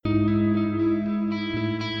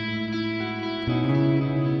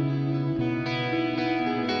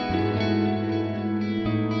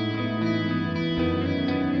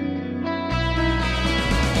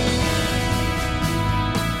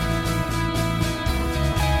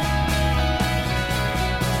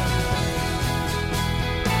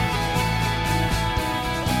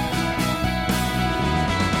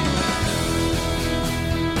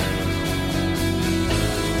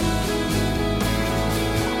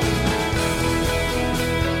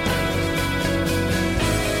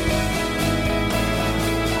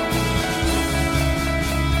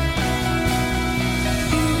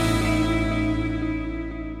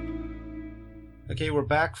we're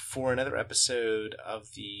back for another episode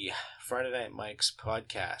of the Friday Night Mike's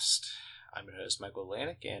podcast. I'm your host, Michael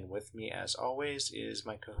Lanik, and with me, as always, is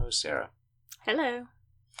my co-host, Sarah. Hello.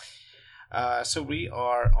 So we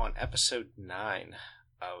are on episode 9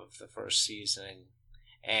 of the first season,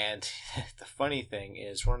 and the funny thing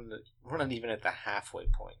is we're not even at the halfway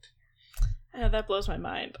point. That blows my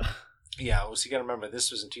mind. Yeah, well, so you gotta remember, this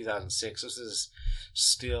was in 2006. This is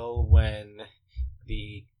still when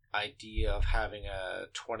the idea of having a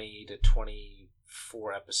 20 to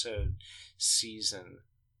 24 episode season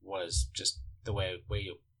was just the way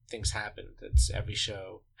things happened. It's every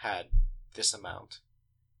show had this amount,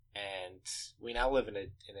 and we now live in a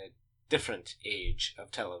different age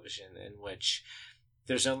of television in which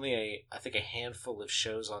there's only I think a handful of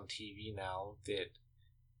shows on TV now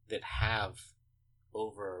that have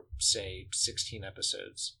over, say, 16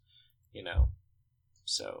 episodes,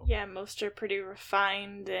 so yeah, most are pretty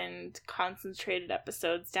refined and concentrated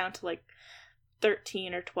episodes, down to like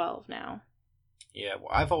 13 or 12 now. Yeah, well,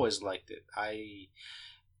 I've always liked it. I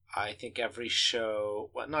think every show,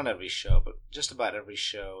 well, not every show, but just about every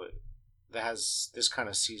show that has this kind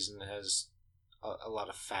of season has a lot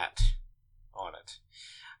of fat on it.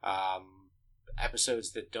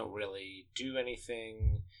 Episodes that don't really do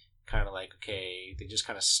anything, kind of like, okay, they just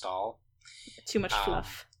kind of stall. Too much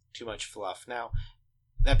fluff. Too much fluff. Now,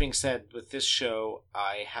 that being said, with this show,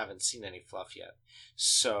 I haven't seen any fluff yet.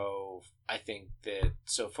 So I think that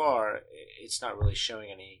so far, it's not really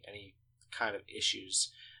showing any kind of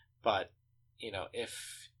issues. But,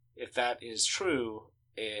 if that is true,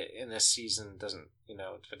 in this season doesn't,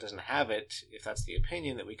 if it doesn't have it, if that's the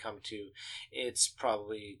opinion that we come to, it's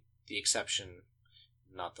probably the exception,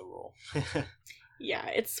 not the rule. Yeah,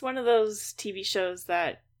 it's one of those TV shows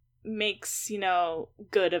that makes,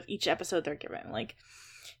 good of each episode they're given. Like,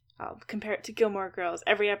 compare it to Gilmore Girls.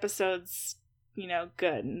 Every episode's,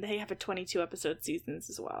 good. And they have a 22 episode seasons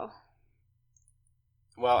as well.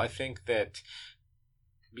 Well, I think that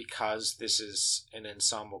because this is an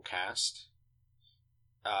ensemble cast,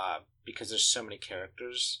 because there's so many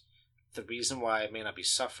characters, the reason why it may not be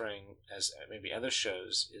suffering as maybe other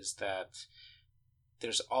shows is that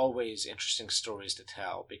there's always interesting stories to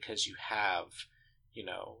tell because you have,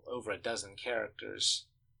 over a dozen characters,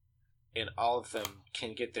 and all of them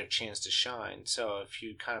can get their chance to shine. So if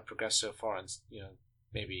you kind of progress so far in,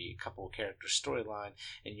 maybe a couple of character storyline,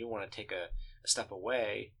 and you want to take a step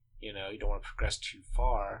away, you don't want to progress too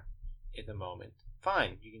far in the moment,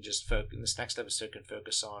 fine. You can just focus, this next episode can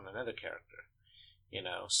focus on another character,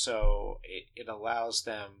 so it allows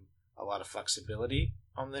them a lot of flexibility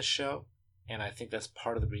on this show. And I think that's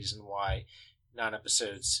part of the reason why 9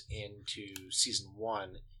 episodes into season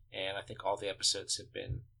 1, and I think all the episodes have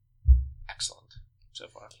been excellent so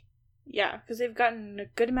far. Yeah, because they've gotten a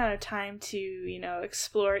good amount of time to,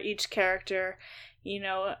 explore each character,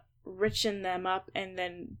 richen them up, and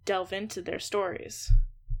then delve into their stories.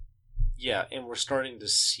 Yeah, and we're starting to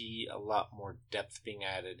see a lot more depth being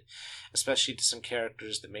added, especially to some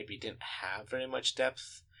characters that maybe didn't have very much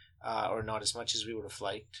depth, or not as much as we would have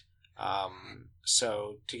liked.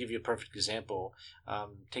 So to give you a perfect example,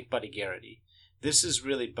 take Buddy Garrity. This is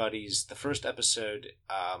really Buddy's, the first episode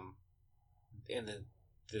in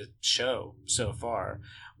the show so far,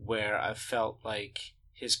 where I felt like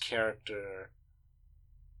his character,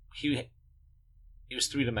 he was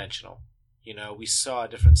 3-dimensional. We saw a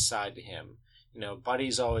different side to him.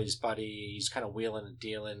 Buddy's always Buddy. He's kind of wheeling and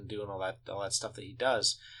dealing, doing all that stuff that he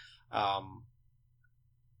does.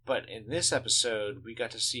 But in this episode, we got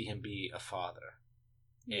to see him be a father.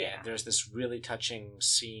 Yeah. And there's this really touching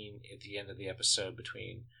scene at the end of the episode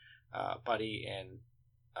between Buddy and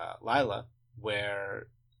Lila, where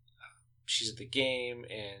she's at the game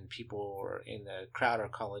and people in the crowd are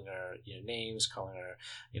calling her names, calling her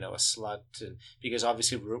a slut, and because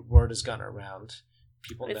obviously word has gone around.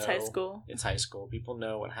 People know it's high school. It's high school. People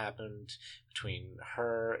know what happened between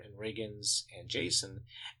her and Riggins and Jason.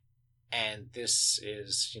 And this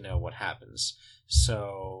is, what happens.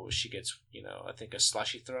 So she gets, I think a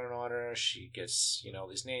slushie thrown on her. She gets, all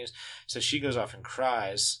these names. So she goes off and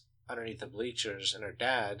cries underneath the bleachers, and her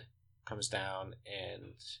dad comes down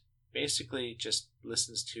and basically just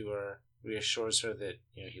listens to her, reassures her that,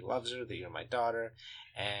 he loves her, that you're my daughter,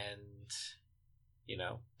 and,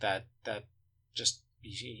 that just,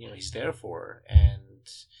 he's there for her. And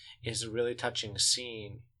it's a really touching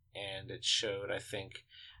scene, and it showed, I think,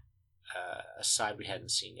 a side we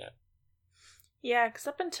hadn't seen yet. Yeah, because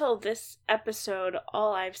up until this episode,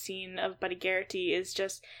 all I've seen of Buddy Garrity is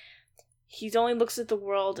just he only looks at the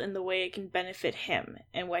world in the way it can benefit him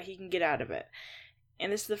and what he can get out of it.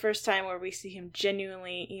 And this is the first time where we see him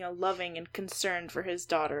genuinely, loving and concerned for his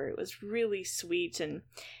daughter. It was really sweet, and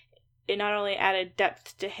it not only added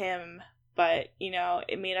depth to him, but,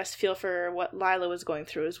 it made us feel for what Lila was going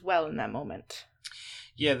through as well in that moment.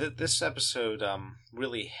 Yeah, this episode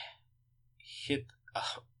really hit...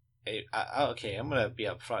 okay, I'm going to be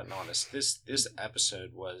upfront and honest. This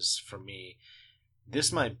episode was, for me,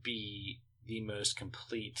 this might be the most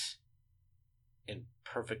complete and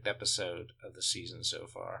perfect episode of the season so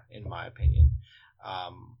far, in my opinion.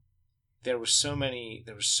 There were so many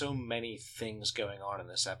things going on in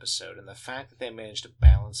this episode, and the fact that they managed to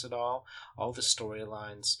balance it all the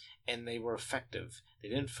storylines, and they were effective. They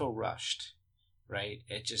didn't feel rushed, right?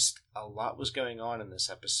 It just, a lot was going on in this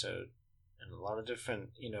episode, and a lot of different,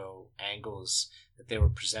 angles that they were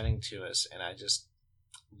presenting to us, and I just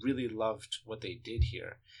really loved what they did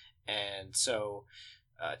here. And so,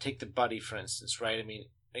 take the buddy, for instance, right? I mean,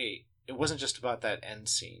 hey, it wasn't just about that end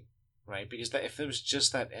scene, right? Because if it was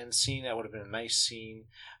just that end scene, that would have been a nice scene,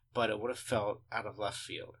 but it would have felt out of left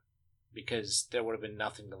field because there would have been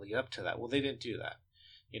nothing to lead up to that. Well, they didn't do that.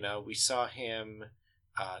 We saw him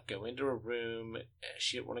go into a room.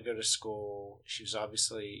 She didn't want to go to school. She was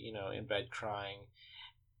obviously, in bed crying,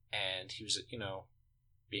 and he was,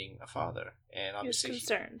 being a father, and obviously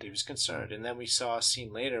he was concerned. And then we saw a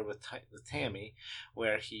scene later with Tammy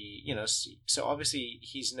where he, so obviously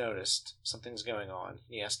he's noticed something's going on.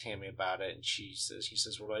 He asked Tammy about it, and he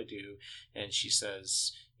says, what do I do? And she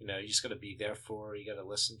says, you just got to be there for her. You got to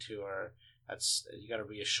listen to her. You got to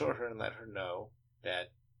reassure her and let her know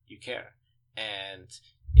that you care. And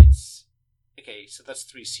it's okay. So that's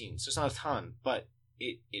 3 scenes. So it's not a ton, but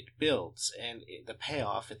it builds, and the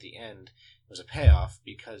payoff at the end was a payoff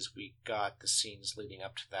because we got the scenes leading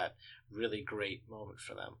up to that really great moment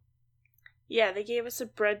for them. Yeah, they gave us a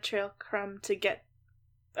breadcrumb trail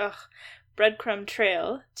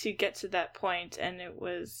to get to that point, and it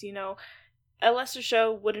was, a lesser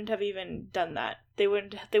show wouldn't have even done that. They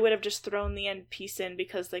would have just thrown the end piece in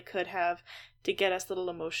because they could have, to get us a little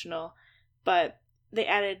emotional, but they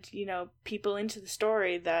added, people into the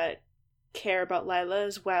story that care about Lila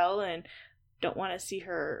as well and don't want to see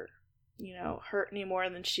her, hurt any more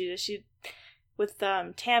than she does. With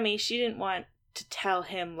Tammy, she didn't want to tell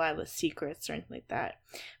him Lila's secrets or anything like that,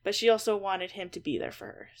 but she also wanted him to be there for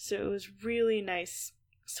her. So it was really nice,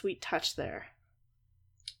 sweet touch there.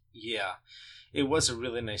 Yeah, it was a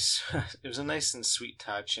really nice, it was a nice and sweet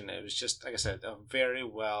touch, and it was just, like I said, a very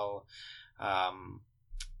well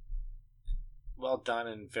done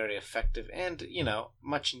and very effective, and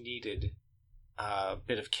much needed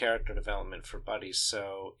bit of character development for Buddy.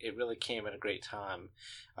 So it really came at a great time.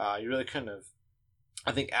 You really couldn't have,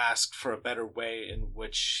 I think, asked for a better way in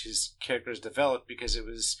which his character is developed, because it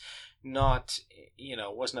was not,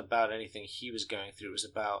 it wasn't about anything he was going through. It was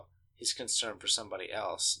about his concern for somebody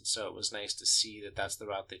else. And so it was nice to see that that's the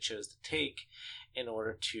route they chose to take in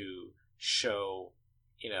order to show,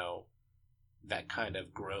 that kind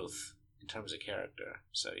of growth in terms of character.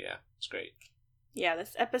 So yeah, it's great. Yeah,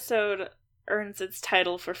 this episode earns its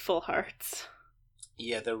title for Full Hearts.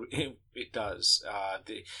 Yeah, it does.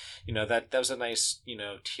 That was a nice,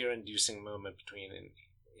 tear-inducing moment between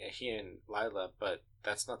he and Lila, but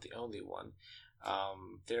that's not the only one.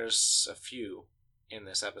 There's a few in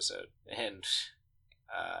this episode, and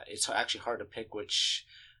it's actually hard to pick which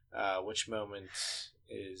moment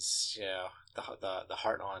is the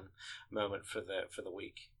heart-on moment for the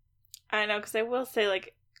week. I know, because I will say,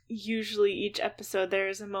 usually each episode there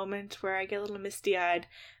is a moment where I get a little misty-eyed,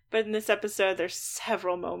 but in this episode there's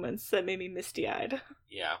several moments that made me misty-eyed.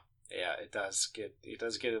 Yeah, it does get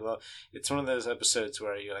a little. It's one of those episodes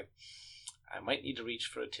where you're like, I might need to reach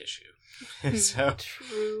for a tissue. So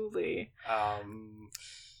truly.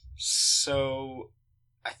 So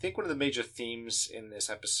I think one of the major themes in this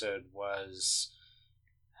episode was,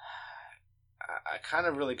 I kind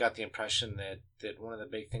of really got the impression that one of the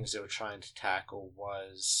big things they were trying to tackle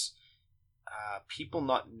was people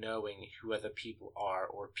not knowing who other people are,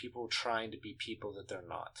 or people trying to be people that they're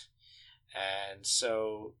not. And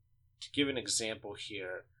so, to give an example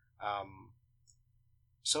here,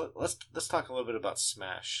 so let's talk a little bit about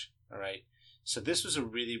Smash. All right. So this was a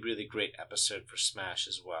really, really great episode for Smash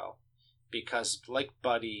as well, because like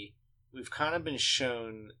Buddy, we've kind of been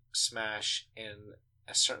shown Smash in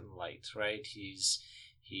a certain light, right? He's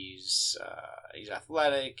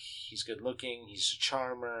athletic, he's good looking, he's a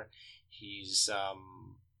charmer, he's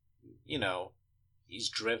he's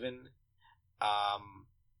driven.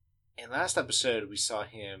 In last episode we saw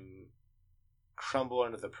him crumble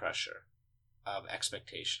under the pressure of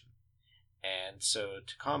expectation, and so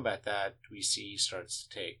to combat that, we see he starts to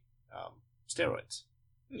take steroids,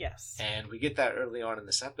 Yes. And we get that early on in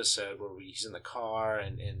this episode where he's in the car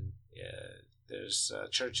and there's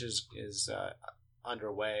church is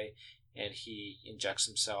underway, and he injects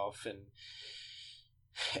himself,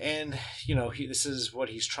 and this is what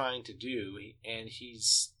he's trying to do, and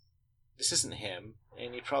this isn't him,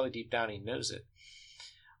 and he probably deep down he knows it.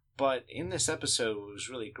 But in this episode, what was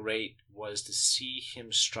really great was to see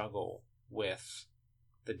him struggle with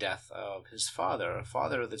the death of his father, a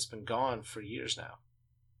father that's been gone for years now.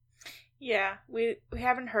 Yeah, we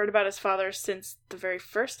haven't heard about his father since the very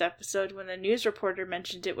first episode when the news reporter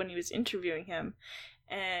mentioned it when he was interviewing him.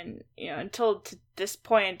 And, until to this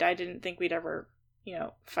point, I didn't think we'd ever,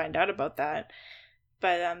 find out about that.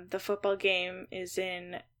 But the football game is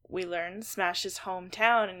in, we learn, Smash's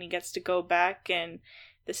hometown, and he gets to go back, and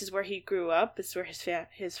this is where he grew up. It's where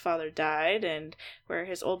his father died, and where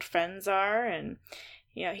his old friends are. And,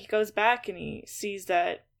 he goes back and he sees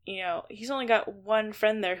that, he's only got one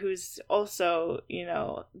friend there who's also,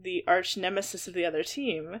 the arch nemesis of the other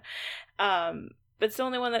team. But it's the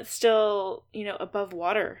only one that's still, above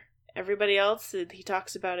water. Everybody else he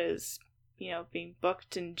talks about is, being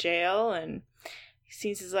booked in jail, and he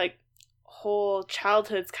sees his, whole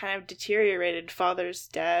childhood's kind of deteriorated. Father's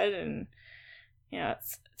dead, and,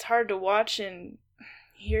 it's hard to watch, and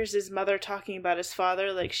he hears his mother talking about his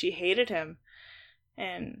father like she hated him.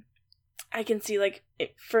 And I can see,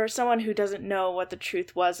 for someone who doesn't know what the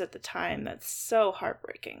truth was at the time, that's so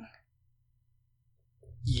heartbreaking.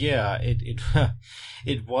 Yeah, it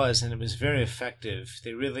it was, and it was very effective.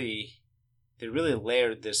 They really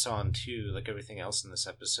layered this on too, like everything else in this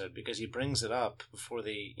episode, because he brings it up before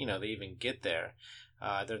they even get there.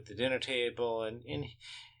 They're at the dinner table, and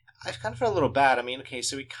I kind of felt a little bad. I mean, okay,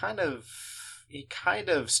 so he kind of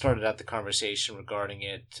started out the conversation regarding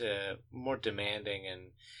it more demanding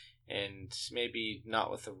and maybe not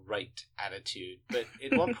with the right attitude. But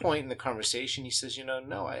at one point in the conversation, he says,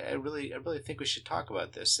 no, I really think we should talk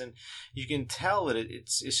about this. And you can tell that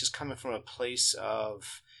it's just coming from a place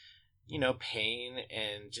of, pain,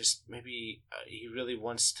 and just maybe he really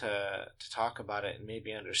wants to talk about it and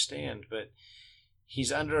maybe understand, but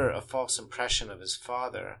he's under a false impression of his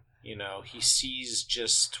father. He sees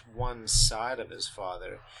just one side of his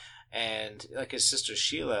father, and like his sister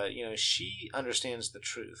Sheila, she understands the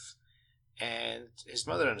truth, and his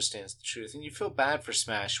mother understands the truth, and you feel bad for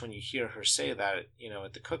Smash when you hear her say that,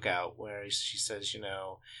 at the cookout, where she says,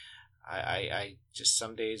 I just,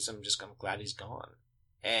 some days I'm glad he's gone,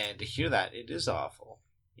 and to hear that, it is awful,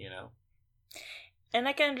 And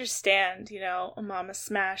I can understand, Mama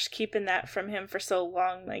Smash keeping that from him for so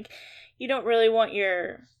long. You don't really want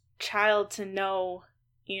your child to know,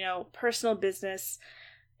 personal business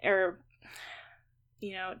or,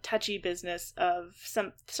 touchy business of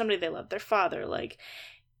somebody they love, their father.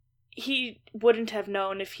 He wouldn't have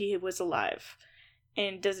known if he was alive,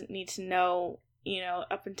 and doesn't need to know,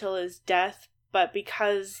 up until his death. But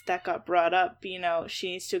because that got brought up,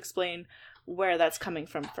 she needs to explain where that's coming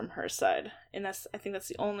from her side. And I think that's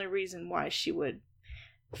the only reason why she would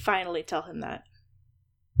finally tell him that.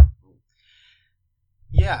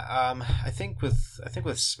 Yeah, I think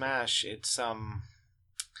with Smash, it's a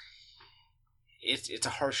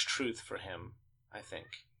harsh truth for him. I think,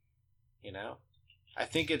 I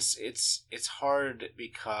think it's hard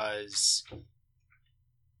because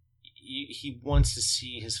he wants to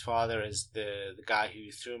see his father as the guy who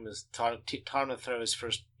taught him to throw his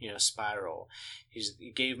first spiral.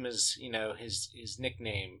 He gave him his his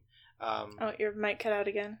nickname. Oh, your mic cut out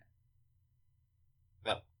again.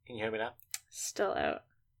 No, can you hear me now? Still out.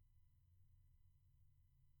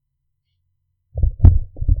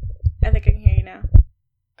 I think I can hear you now.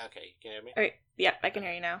 Okay, can you hear me? All right. Yeah, I can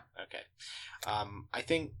hear you now. Okay.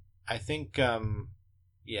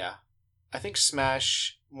 I think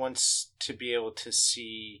Smash wants to be able to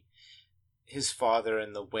see his father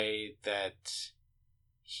in the way that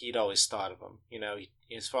he'd always thought of him.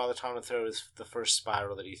 His father taught him to throw the first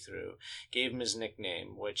spiral that he threw, gave him his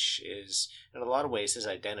nickname, which is, in a lot of ways, his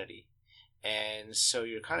identity. And so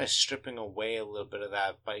you're kind of stripping away a little bit of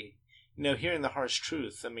that by, hearing the harsh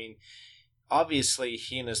truth. I mean, obviously,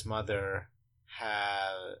 he and his mother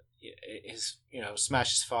have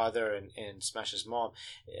Smash's father and Smash's mom.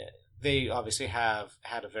 They obviously have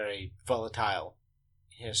had a very volatile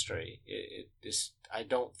history. I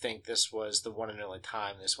don't think this was the one and only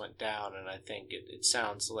time this went down, and I think it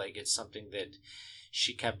sounds like it's something that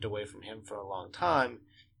she kept away from him for a long time,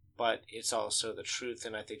 but it's also the truth,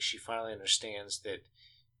 and I think she finally understands that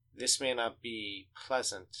this may not be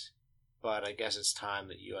pleasant, but I guess it's time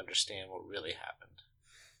that you understand what really happened.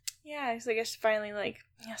 Yeah, so I guess finally, like,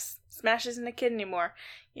 yes, Smash isn't a kid anymore.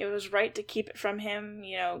 It was right to keep it from him,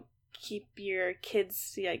 keep your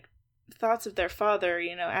kids, like, thoughts of their father,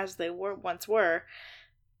 as they once were.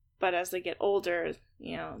 But as they get older,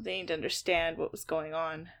 they need to understand what was going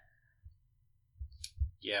on.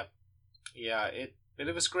 Yeah. Yeah, it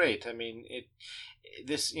was great. I mean, it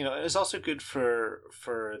was also good for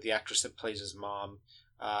the actress that plays his mom.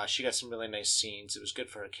 She got some really nice scenes. It was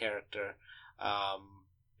good for her character,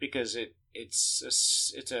 because it's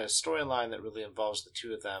a storyline that really involves the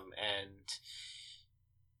two of them, and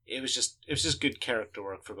it was just good character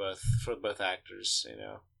work for both actors.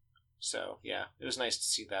 So yeah, it was nice to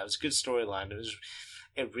see that. It was a good storyline.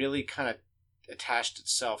 It really kind of attached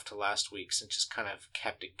itself to last week's and just kind of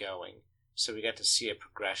kept it going. So we got to see a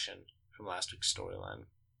progression from last week's storyline.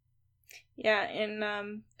 Yeah,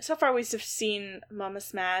 and so far we've seen Mama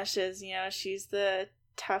Smash as, she's the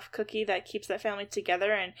tough cookie that keeps that family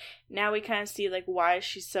together, and now we kind of see, like, why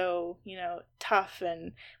she's so, tough,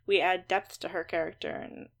 and we add depth to her character,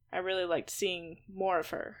 and I really liked seeing more of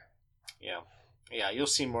her. Yeah. Yeah, you'll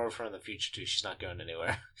see more of her in the future, too. She's not going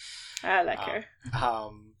anywhere. I like her.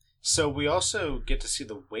 So we also get to see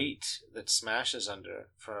the weight that Smash is under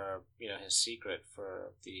for, his secret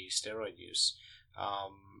for the steroid use. I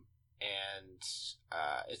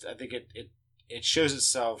think it shows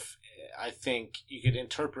itself. I think you could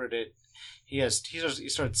interpret it. He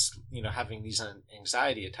starts having these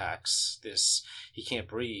anxiety attacks. He can't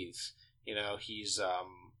breathe. He's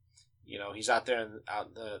out there out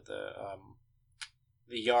in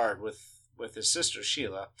the yard with his sister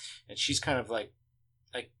Sheila, and she's kind of like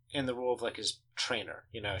in the role of like his trainer.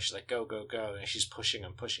 She's like, go, go, go, and she's pushing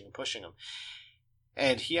him,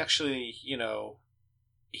 and he actually,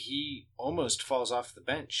 he almost falls off the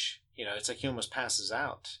bench. It's like he almost passes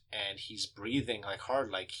out, and he's breathing like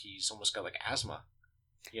hard, like he's almost got like asthma.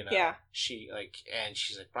 Yeah. She's like,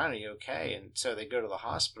 Brian, are you okay? And so they go to the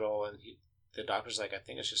hospital, and the doctor's like, I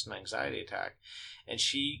think it's just an anxiety attack, and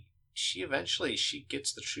she eventually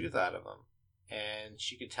gets the truth out of him, and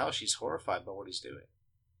she can tell she's horrified by what he's doing.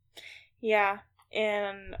 Yeah,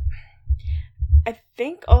 and I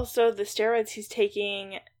think also the steroids he's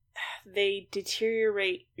taking, they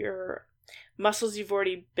deteriorate your muscles you've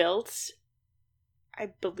already built,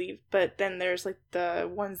 I believe, but then there's like the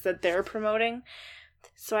ones that they're promoting.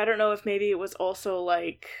 So I don't know if maybe it was also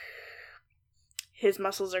like his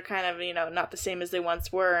muscles are kind of, not the same as they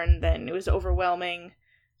once were, and then it was overwhelming.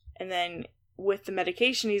 And then with the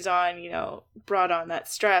medication he's on, brought on that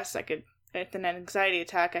stress. With an anxiety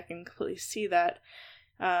attack, I can completely see that.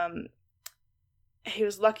 He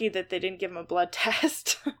was lucky that they didn't give him a blood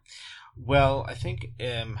test. Well, I think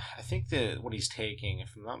that what he's taking,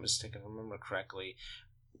 if I'm not mistaken, if I remember correctly,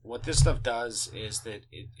 what this stuff does is that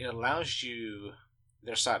it allows you.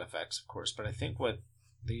 There's side effects, of course, but I think what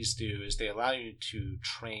these do is they allow you to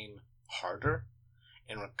train harder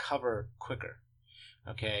and recover quicker.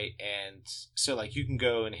 Okay, and so like you can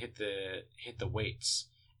go and hit the weights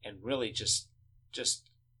and really just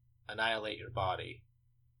annihilate your body,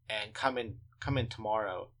 and come in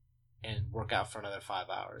tomorrow and work out for another 5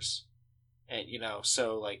 hours. And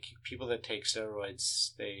so like people that take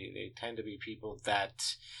steroids, they tend to be people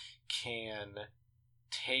that can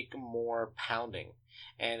take more pounding.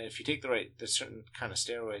 And if you take the certain kind of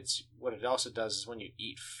steroids, what it also does is when you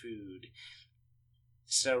eat food,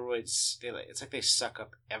 steroids, it's like they suck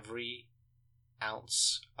up every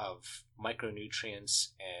ounce of micronutrients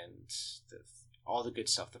and all the good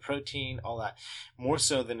stuff, the protein, all that, more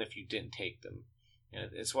so than if you didn't take them.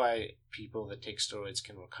 It's why people that take steroids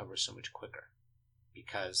can recover so much quicker,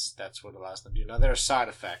 because that's what allows them to do. Now there are side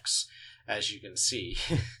effects, as you can see.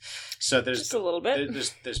 So there's just a little bit.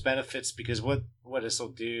 There's benefits, because what this will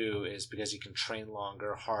do is, because you can train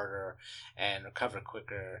longer, harder, and recover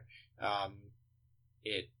quicker,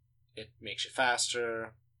 it makes you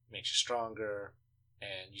faster, makes you stronger,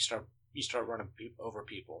 and you start running over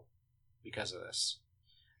people because of this.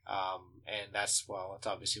 And that's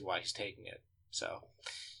obviously why he's taking it. So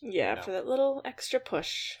yeah, for that little extra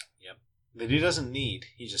push. Yep. That he doesn't need.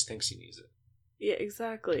 He just thinks he needs it. Yeah,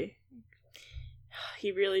 exactly.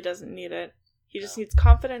 He really doesn't need it. He just needs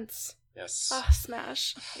confidence. Yes.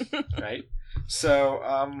 Smash. Right. So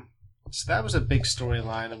that was a big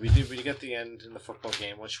storyline, and we get the end in the football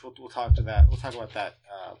game, which we'll talk to that. We'll talk about that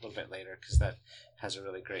a little bit later, because that has a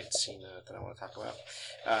really great scene in it that I want to talk about.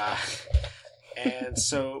 And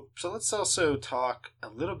so let's also talk a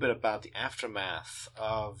little bit about the aftermath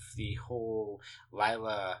of the whole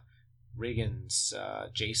Lila Riggins,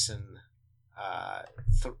 Jason,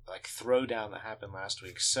 throwdown that happened last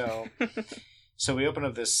week. So So we open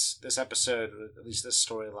up this episode, with at least this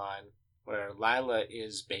storyline, where Lila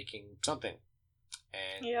is baking something,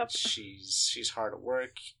 and Yep. she's hard at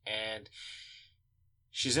work, and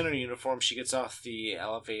she's in her uniform. She gets off the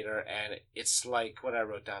elevator, and it's like what I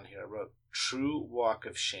wrote down here. I wrote true walk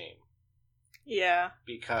of shame. Yeah.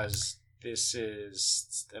 Because this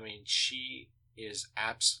is, I mean, she is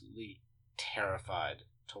absolutely terrified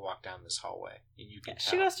to walk down this hallway, and you can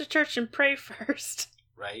tell. She goes to church and pray first.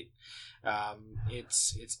 Right?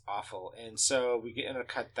 It's awful, and so we get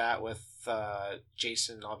intercut that with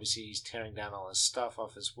Jason. Obviously, he's tearing down all his stuff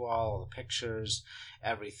off his wall, all the pictures,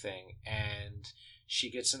 everything, and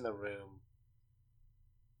she gets in the room,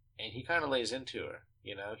 and he kind of lays into her.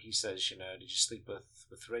 You know, he says, you know, did you sleep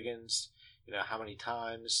with Riggins? You know, how many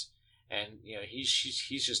times? And you know,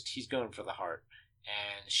 he's going for the heart,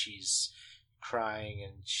 and she's crying,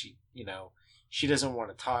 and she doesn't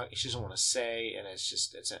want to talk, she doesn't want to say, and it's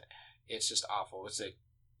just awful.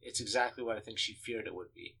 It's exactly what I think she feared it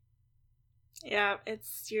would be. Yeah,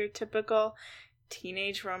 it's your typical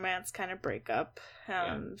teenage romance kind of breakup.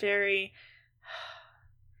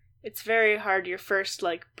 It's very hard, your first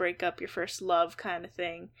breakup, your first love kind of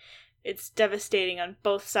thing. It's devastating on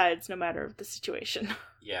both sides, no matter the situation.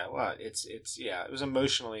 Yeah, well, it was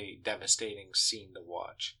emotionally devastating scene to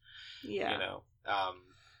watch. Yeah. You know,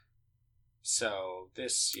 so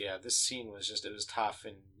this scene was it was tough,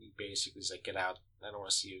 and he basically was like, get out, I don't want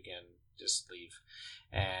to see you again, just leave.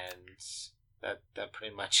 And that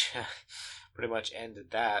pretty much ended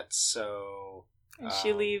that. So and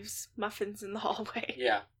she leaves muffins in the hallway.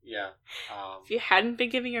 Yeah. If you hadn't been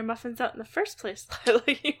giving her muffins out in the first place, Lila,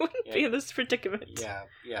 you wouldn't be in this predicament.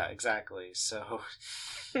 Yeah, exactly. So,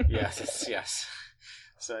 yes.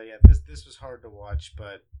 So yeah, this was hard to watch,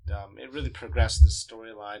 but it really progressed the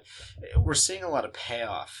storyline. We're seeing a lot of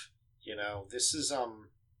payoff. You know, this is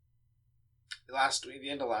last week,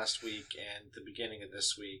 the end of last week, and the beginning of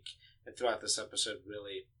this week, and throughout this episode,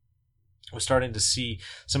 really. We're starting to see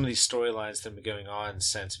some of these storylines that have been going on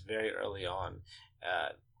since very early on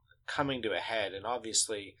coming to a head, and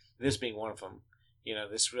obviously this being one of them. You know,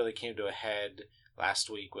 this really came to a head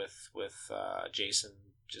last week with Jason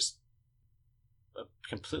just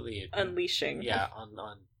completely unleashing. Yeah, on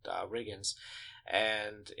Riggins,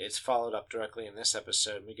 and it's followed up directly in this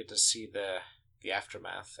episode. We get to see the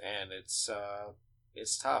aftermath, and it's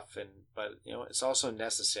tough, but you know, it's also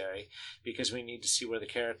necessary because we need to see where the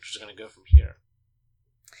characters are going to go from here.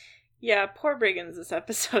 Yeah, poor Riggins this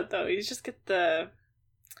episode though. You just get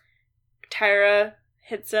Tyra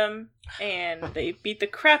hits him, and they beat the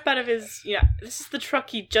crap out of his. Yeah, this is the truck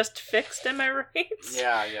he just fixed. Am I right?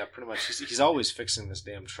 Yeah, pretty much. He's always fixing this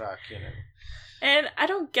damn truck, you know. And I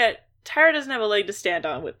don't get. Tyra doesn't have a leg to stand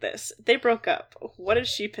on with this. They broke up. What is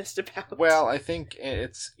she pissed about? Well, I think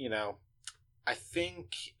it's I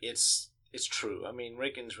think it's true. I mean,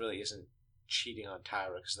 Riggins really isn't cheating on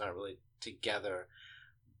Tyra because they're not really together.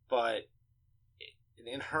 But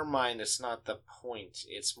in her mind, it's not the point.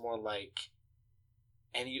 It's more like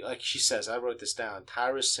like she says, I wrote this down.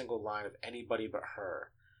 Tyra's single line of anybody but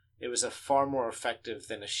her. It was a far more effective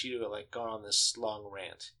than if she had gone on this long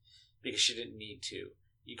rant because she didn't need to.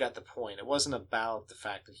 You got the point. It wasn't about the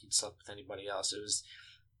fact that he'd slept with anybody else. It was,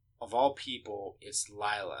 of all people, it's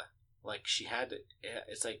Lila. Like she had to.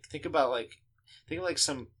 It's like think of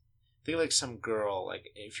some girl.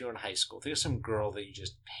 Like if you're in high school, think of some girl that you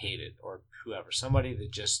just hated, or whoever, somebody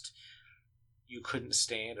that just you couldn't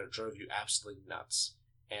stand or drove you absolutely nuts.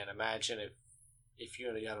 And imagine if you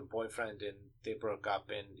had a boyfriend and they broke up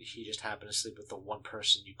and he just happened to sleep with the one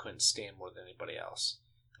person you couldn't stand more than anybody else.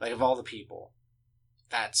 Like of all the people,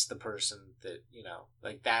 that's the person that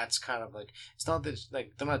that's kind of it's not that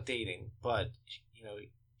they're not dating, but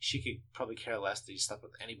she could probably care less that he slept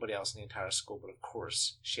with anybody else in the entire school, but of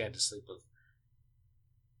course she had to sleep with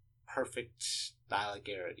perfect Lila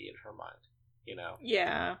Garrity in her mind,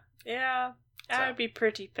 Yeah. I would be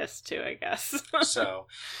pretty pissed too, I guess. So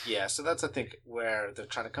that's I think where they're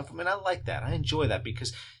trying to come from, and I like that. I enjoy that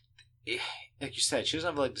because, like you said, she doesn't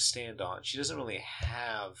have a leg to stand on. She doesn't really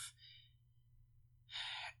have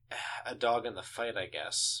a dog in the fight, I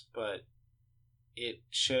guess, but it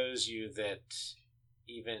shows you that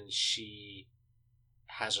even she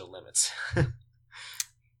has her limits.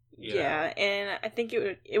 Yeah, and I think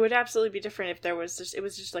it would absolutely be different if it was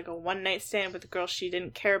just like a one night stand with a girl she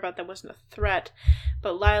didn't care about that wasn't a threat.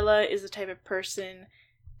 But Lila is the type of person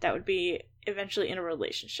that would be eventually in a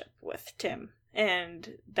relationship with Tim,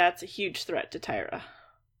 and that's a huge threat to Tyra.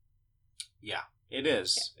 Yeah, it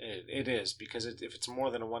is. Yeah. It is because if it's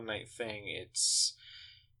more than a one night thing,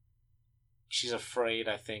 she's afraid,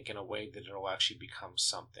 I think, in a way that it'll actually become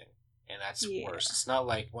something. and that's worse. It's not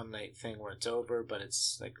like one night thing where it's over, but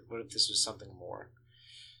it's like, what if this was something more?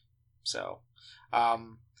 So,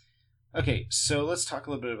 okay, so let's talk a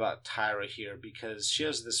little bit about Tyra here, because she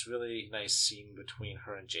has this really nice scene between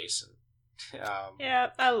her and Jason. Yeah,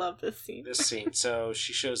 I love this scene. So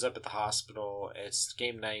she shows up at the hospital. It's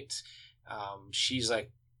game night. She's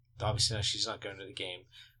like, obviously now she's not going to the game,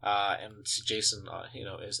 and Jason,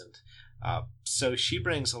 isn't. So she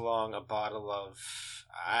brings along a bottle of,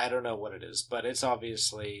 I don't know what it is, but it's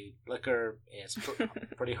obviously liquor. It's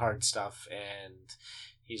pretty hard stuff, and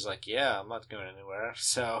he's like, yeah, I'm not going anywhere.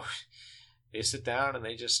 So they sit down and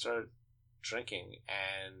they just start drinking,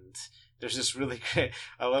 and there's this really great,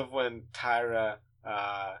 I love when Tyra,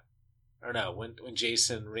 when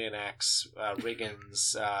Jason reenacts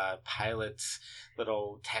Riggins' pilot,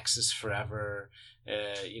 little Texas Forever,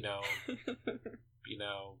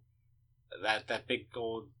 that big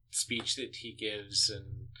gold speech that he gives,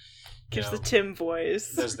 and gives the Tim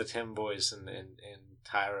voice. Does the Tim voice, and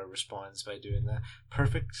Tyra responds by doing the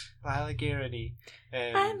perfect Lila Garrity.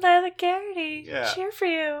 And I'm Lila Garrity. Yeah. Cheer for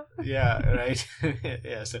you. Yeah, right.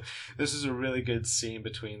 Yeah, so this is a really good scene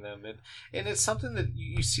between them, and it's something that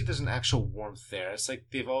you see there's an actual warmth there. It's like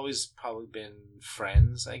they've always probably been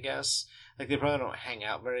friends, I guess. Like they probably don't hang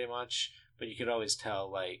out very much, but you could always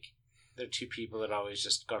tell like they're two people that always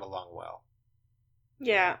just got along well.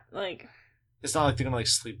 Yeah, like it's not like they're gonna like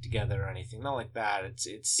sleep together or anything. Not like that. It's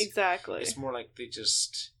exactly. It's more like they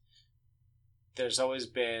just. There's always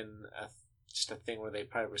been just a thing where they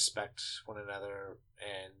probably respect one another,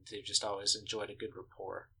 and they've just always enjoyed a good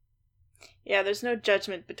rapport. Yeah, there's no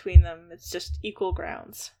judgment between them. It's just equal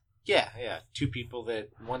grounds. Yeah. Two people that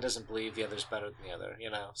one doesn't believe the other's better than the other.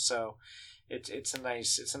 So it's a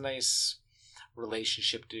nice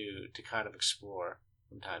relationship to kind of explore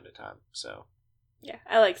from time to time. So yeah,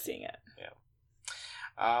 I like seeing it. Yeah.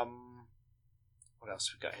 What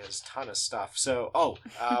else we got here? There's a ton of stuff. So, okay.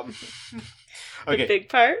 The big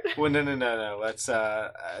part? Well, no. Let's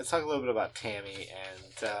talk a little bit about Tammy. And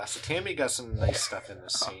so Tammy got some nice stuff in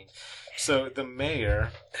this scene. So the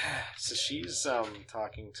mayor, so she's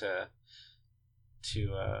talking to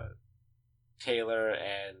Taylor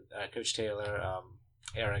and Coach Taylor,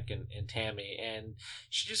 Eric and Tammy, and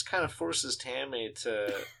she just kind of forces Tammy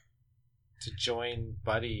to join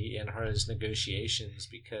Buddy in his negotiations,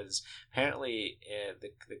 because apparently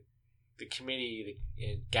the committee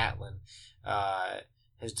in Gatlin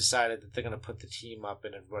has decided that they're going to put the team up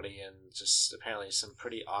and everybody in just apparently some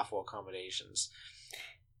pretty awful accommodations.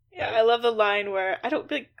 Yeah, I love the line where I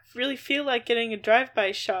don't really feel like getting a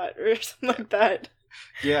drive-by shot or something like that.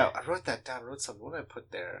 Yeah, I wrote that down. I wrote something. What did I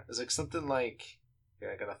put there? It was like something like...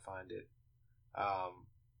 Here, I gotta find it.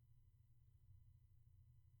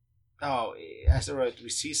 As I wrote, we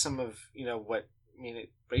see some of,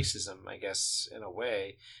 racism, I guess, in a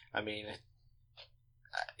way. I mean,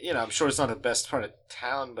 I'm sure it's not the best part of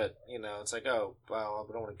town, but, it's like, oh, well,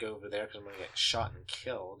 I don't want to go over there because I'm going to get shot and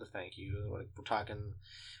killed. Thank you. We're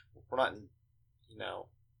not in,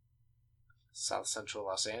 South Central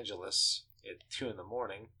Los Angeles at 2 a.m.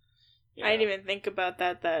 I didn't even think about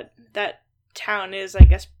that town is, I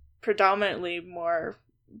guess, predominantly more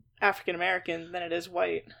African American than it is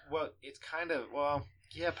white. Well, it's kind of,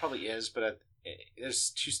 probably is, but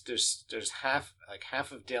there's half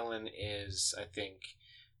of Dillon is, I think,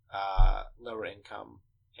 lower income,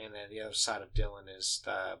 and then the other side of Dillon is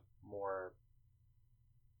the more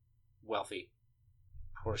wealthy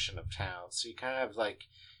portion of town. So you kind of have like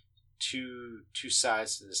two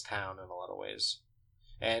sides to this town in a lot of ways.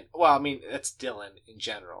 And that's Dillon in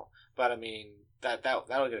general, but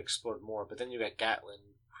that'll get explored more. But then you got Gatlin,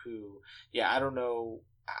 who, I don't know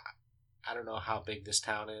how big this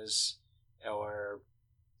town is, or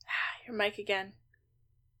your mic again.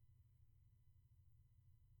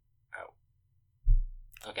 Oh,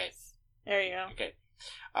 okay. There you go. Okay.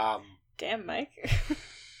 Damn, Mike.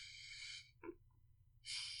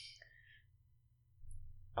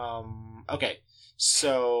 Okay.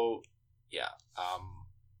 So,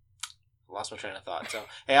 lost my train of thought. So,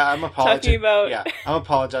 hey, I'm apologizing. I'm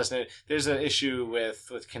apologizing. There's an issue with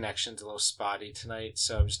connections, a little spotty tonight,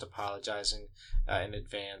 so I'm just apologizing in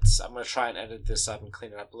advance. I'm going to try and edit this up and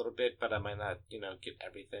clean it up a little bit, but I might not, get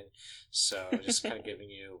everything. So, just kind of giving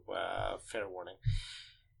you fair warning.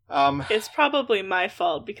 It's probably my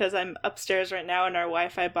fault because I'm upstairs right now and our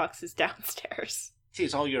Wi-Fi box is downstairs. See,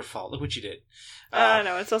 it's all your fault. Look what you did.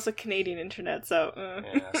 No, it's also Canadian internet, so...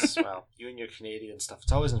 Yes, well, you and your Canadian stuff.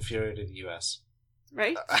 It's always inferior to the U.S.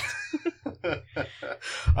 Right? We're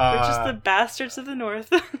just the bastards of the North.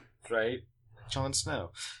 Right? Jon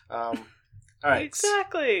Snow. All right.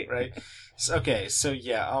 Exactly. Right? So, okay, so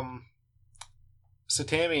So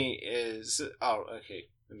Tammy is. Oh, okay.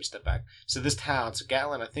 Let me step back. So this town, so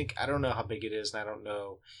Gatlin, I don't know how big it is, and I don't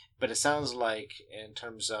know, but it sounds like in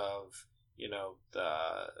terms of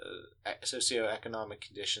the socioeconomic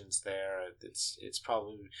conditions there, it's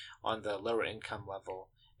probably on the lower income level.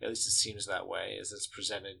 At least it seems that way as it's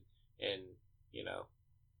presented in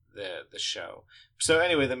the show. So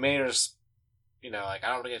anyway, the mayor's like, I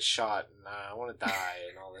don't want to get shot and I want to die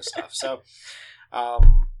and all this stuff. So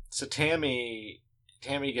so Tammy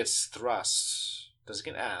gets thrust, doesn't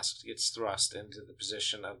get asked, gets thrust into the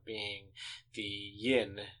position of being the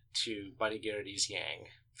yin to Buddy Garrity's yang.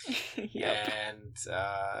 Yep. And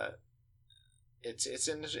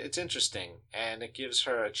it's interesting, and it gives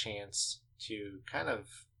her a chance to kind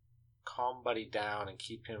of calm Buddy down and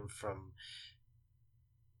keep him from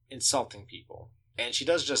insulting people. And she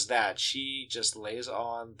does just that. She just lays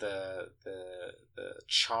on the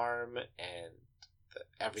charm and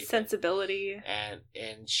everything, sensibility,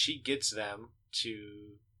 and she gets them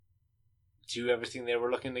to do everything they were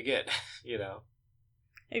looking to get.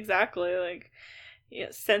 Exactly. Like,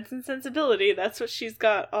 yeah, sense and sensibility. That's what she's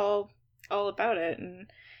got all about it, and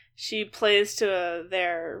she plays to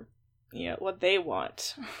their what they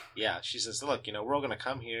want. Yeah, she says, look, we're all going to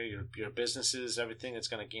come here. Your businesses, everything, it's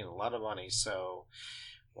going to gain a lot of money. So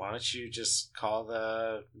why don't you just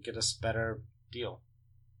get us a better deal?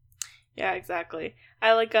 Yeah, exactly.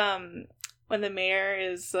 I like when the mayor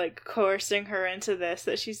is like coercing her into this,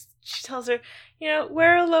 that she tells her,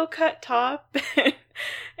 wear a low cut top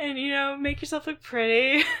and make yourself look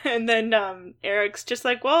pretty. And then Eric's just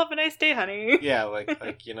like, well, have a nice day, honey. Yeah,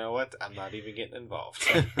 like you know what? I'm not even getting involved.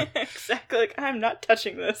 Exactly. Like, I'm not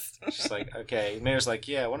touching this. She's like, okay. Mayor's like,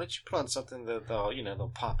 yeah, why don't you put on something that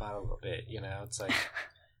they'll pop out a little bit. It's like,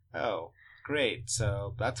 oh, great.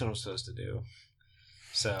 So that's what I'm supposed to do.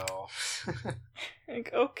 So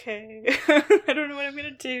like, okay. I don't know what I'm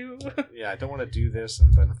gonna do. Yeah, I don't want to do this,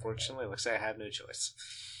 but unfortunately it looks like I have no choice.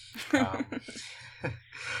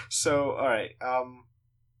 So all right,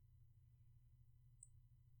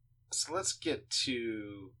 so let's get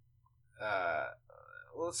to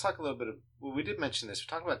let's talk a little bit of, well, we did mention this. We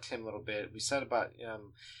talked about Tim a little bit. We said about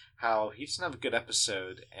how he doesn't have a good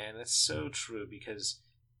episode, and it's so true, because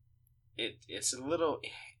it's a little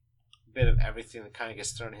bit of everything that kind of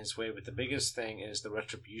gets thrown his way, but the biggest thing is the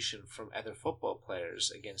retribution from other football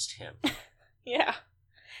players against him. Yeah,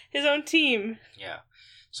 his own team. Yeah,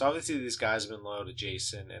 so obviously these guys have been loyal to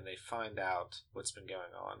Jason, and they find out what's been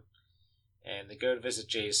going on, and they go to visit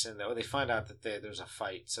Jason. They find out that there's a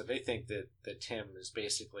fight, so they think that Tim has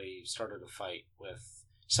basically started a fight with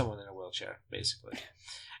someone in a wheelchair, basically.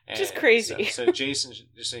 Just crazy. So Jason,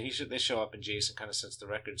 they show up, and Jason kind of sets the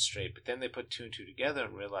record straight. But then they put two and two together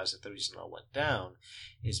and realize that the reason it all went down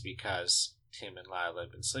is because Tim and Lila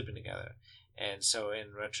have been sleeping together. And so,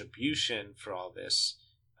 in retribution for all this,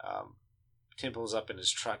 Tim pulls up in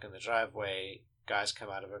his truck in the driveway. Guys come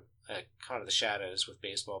out of the shadows with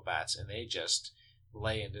baseball bats, and they just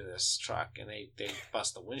lay into this truck, and they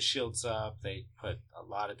bust the windshields up. They put a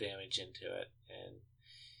lot of damage into it, and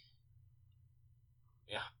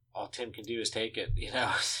yeah, all Tim can do is take it,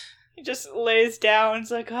 He just lays down.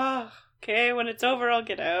 It's like, oh, okay, when it's over, I'll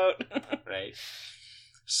get out. Right.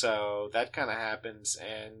 So that kind of happens,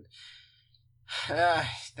 and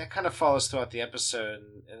that kind of follows throughout the episode,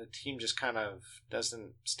 and the team just kind of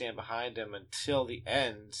doesn't stand behind him until the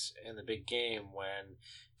end in the big game, when,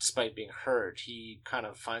 despite being hurt, he kind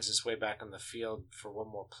of finds his way back on the field for one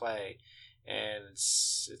more play, and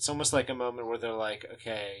it's almost like a moment where they're like,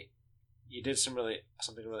 okay, you did something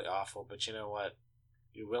really awful, but you know what?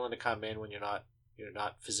 You're willing to come in when you're not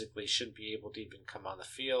physically, shouldn't be able to even come on the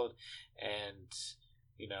field, and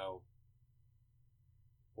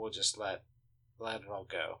we'll just let it all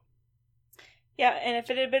go. Yeah, and if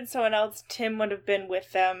it had been someone else, Tim would have been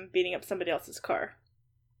with them beating up somebody else's car.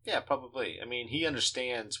 Yeah, probably. I mean, he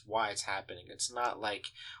understands why it's happening. It's not like,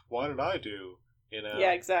 what did I do?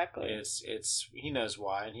 Yeah, exactly. It's he knows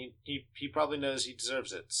why, and he probably knows he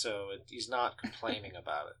deserves it, so he's not complaining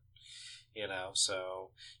about it. So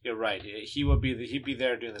you're right. He'd be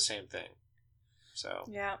there doing the same thing. So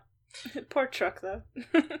yeah, poor Truck though.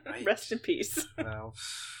 Right. Rest in peace. Well,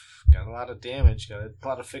 got a lot of damage. Got a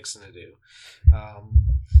lot of fixing to do.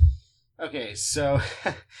 Okay, so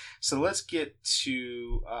let's get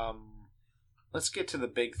to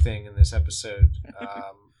the big thing in this episode.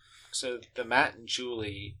 So the Matt and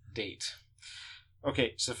Julie date.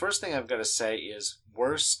 Okay, so the first thing I've got to say is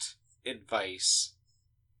worst advice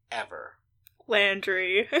ever.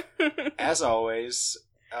 Landry. As always,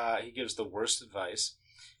 he gives the worst advice.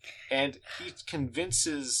 And he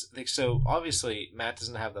convinces, like, so obviously Matt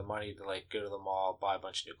doesn't have the money to, like, go to the mall, buy a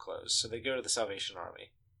bunch of new clothes. So they go to the Salvation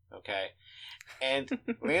Army, okay? And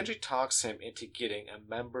Landry talks him into getting a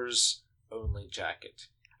members only jacket.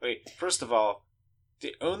 Wait, first of all,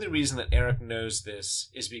 the only reason that Eric knows this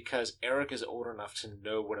is because Eric is old enough to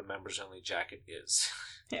know what a members only jacket is.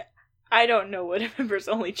 Yeah. I don't know what a members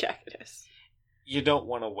only jacket is. You don't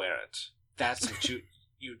want to wear it. That's what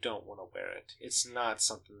you don't want to wear it. It's not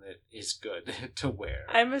something that is good to wear.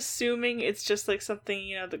 I'm assuming it's just like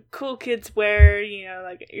something, the cool kids wear,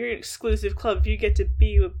 like you're an exclusive club. If you get to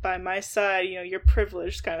be by my side, you're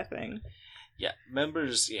privileged kind of thing. Yeah,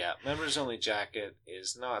 members only jacket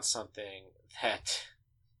is not something that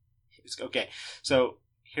is okay. So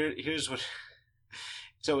here's what.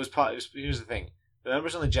 So here's the thing. The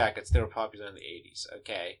members only jackets, they were popular in the 80s,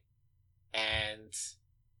 okay? And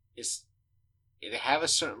they have a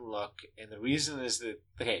certain look, and the reason is that,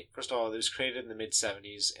 okay, first of all, it was created in the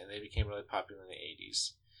mid-70s, and they became really popular in the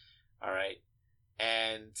 80s, alright?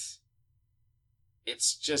 And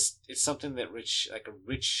it's something that a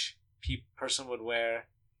rich person would wear,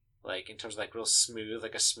 like, in terms of, like, real smooth,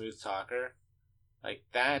 like a smooth talker. Like,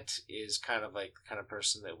 that is kind of, like, the kind of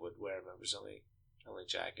person that would wear a members only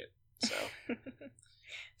jacket, so.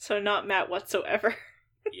 So not Matt whatsoever.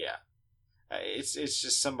 Yeah. It's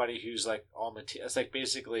just somebody who's like all material. It's like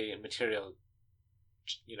basically material,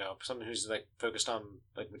 someone who's like focused on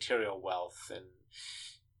like material wealth and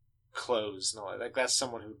clothes and all that. Like that's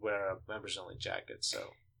someone who'd wear a members only jacket. So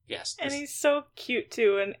yes, and he's so cute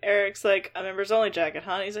too. And Eric's like, a members only jacket,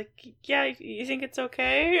 huh? And he's like, yeah, you think it's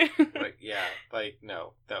okay? Like yeah, like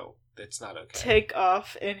no, it's not okay. Take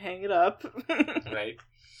off and hang it up. Right.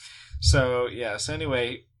 So yeah. So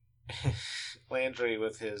anyway. Landry,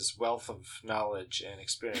 with his wealth of knowledge and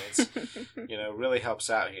experience, really helps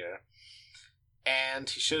out here. And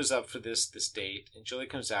he shows up for this date, and Julie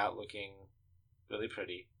comes out looking really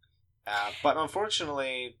pretty. But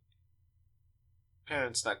unfortunately,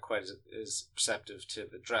 parents not quite as receptive to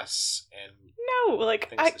the dress and no,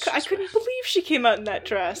 like I couldn't believe she came out in that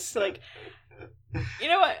dress. Like, you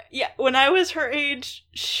know what? Yeah, when I was her age,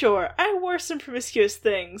 sure, I wore some promiscuous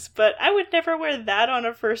things, but I would never wear that on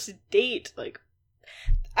a first date. Like,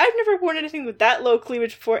 I've never worn anything with that low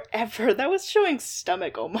cleavage before, ever. That was showing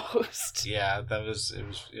stomach almost. Yeah,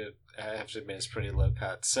 I have to admit, it's pretty low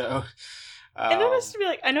cut. So, and that was to be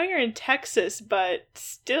like, I know you're in Texas, but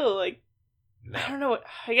still, like, no. I don't know.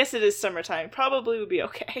 I guess it is summertime. Probably would be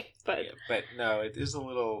okay, but no, it was a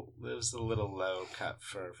little low cut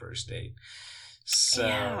for a first date.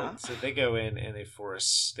 So they go in and they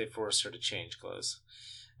force her to change clothes.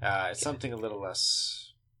 It's something a little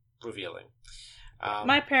less revealing.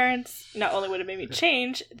 My parents not only would have made me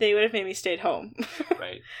change, they would have made me stay at home.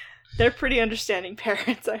 Right. They're pretty understanding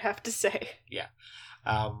parents, I have to say. Yeah.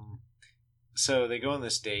 So they go on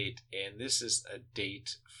this date, and this is a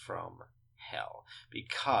date from hell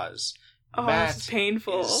because Matt this is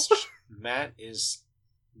painful. Matt is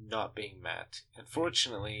not being Matt.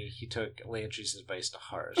 Unfortunately, he took Landry's advice to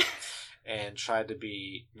heart and tried to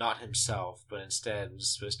be not himself, but instead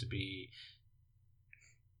was supposed to be,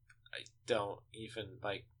 I don't even,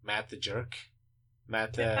 like, Matt the jerk.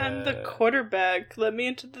 I'm the quarterback. Let me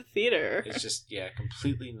into the theater. It's just,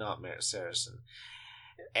 completely not Matt Saracen.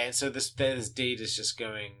 And so this date is just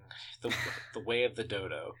going the way of the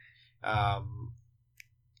dodo.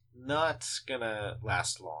 Not gonna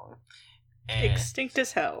last long. And extinct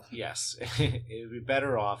as hell. Yes. It would be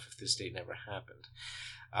better off if this date never happened.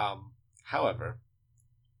 However,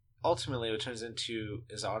 ultimately what turns into,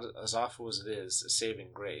 as awful as it is, a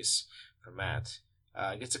saving grace for Matt,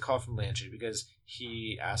 gets a call from Landry because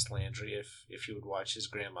he asked Landry if he would watch his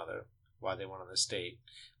grandmother while they went on this date.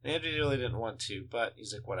 Landry really didn't want to, but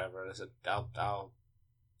he's like, whatever. I said,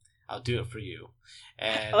 I'll do it for you.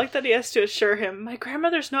 And I like that he has to assure him, my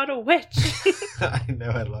grandmother's not a witch. I know,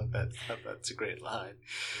 I love that. That's a great line.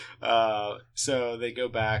 So they go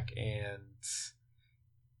back, and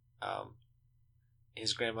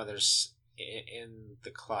his grandmother's in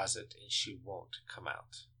the closet, and she won't come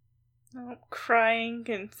out. Crying,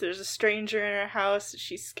 and there's a stranger in her house that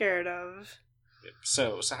she's scared of.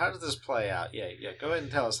 So how does this play out? Yeah, go ahead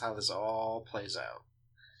and tell us how this all plays out.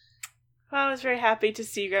 Well, I was very happy to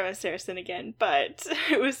see Grandma Saracen again, but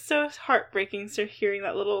it was so heartbreaking hearing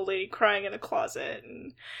that little old lady crying in the closet.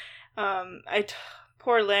 And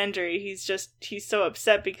poor Landry, he's so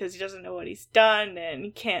upset because he doesn't know what he's done, and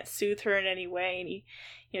he can't soothe her in any way, and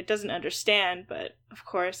he doesn't understand. But of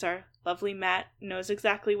course, our lovely Matt knows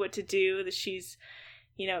exactly what to do. That she's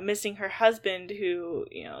missing her husband, who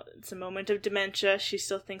it's a moment of dementia. She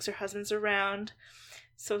still thinks her husband's around.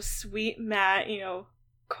 so sweet. Matt,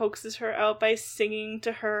 coaxes her out by singing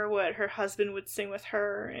to her what her husband would sing with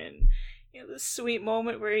her, and this sweet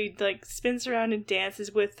moment where he like spins around and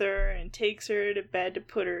dances with her and takes her to bed to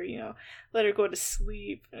put her, let her go to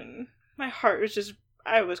sleep. And my heart was just,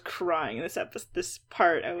 I was crying in this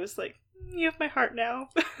part. I was like, you have my heart now.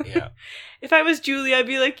 Yeah. If I was Julie, I'd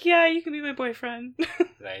be like, yeah, you can be my boyfriend.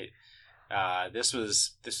 Right. This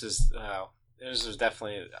was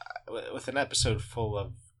definitely with an episode full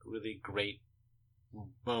of really great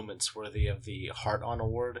moments worthy of the Heart On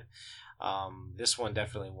Award. This one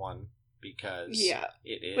definitely won because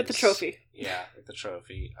it is with the trophy. Yeah, with the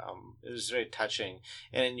trophy. It was very touching,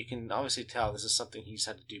 and you can obviously tell this is something he's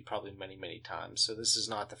had to do probably many, many times. So this is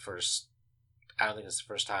not the first. I don't think it's the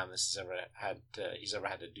first time he's ever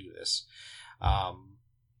had to do this.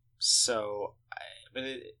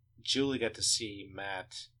 Julie got to see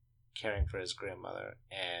Matt caring for his grandmother,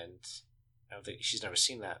 and I don't think she's never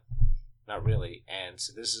seen that. Not really. And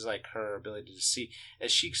so this is like her ability to see.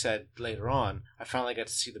 As Sheik said later on, I finally got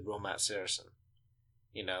to see the real Matt Saracen.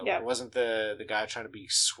 It wasn't the guy trying to be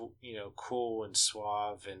cool and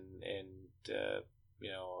suave and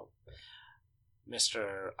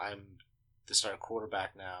Mr. I'm the star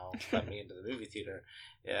quarterback now, let me into the movie theater.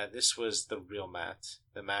 Yeah, this was the real Matt.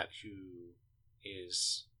 The Matt who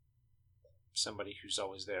is somebody who's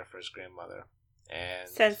always there for his grandmother. And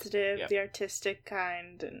sensitive, the artistic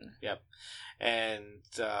kind. And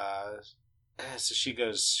so she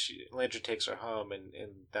goes, Landry takes her home, and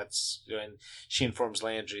she informs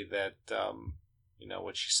Landry that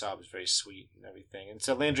what she saw was very sweet and everything. And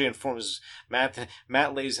so Landry informs Matt.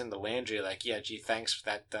 Matt lays into Landry like, yeah, gee, thanks for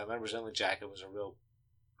that. Members Only jacket was a real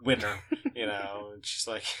winner, And he's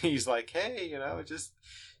like, hey, just.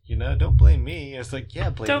 Don't blame me. It's like, yeah,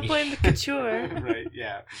 don't me. blame the couture. Right,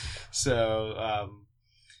 yeah. So,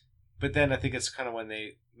 but then I think it's kind of when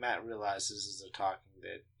Matt realizes as they're talking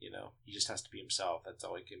that, he just has to be himself. That's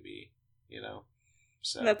all he can be,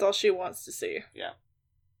 So and that's all she wants to see. Yeah.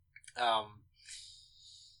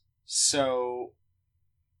 So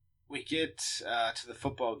we get to the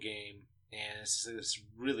football game, and it's this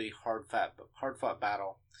really hard-fought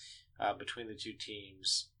battle between the two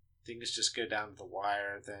teams. Things just go down to the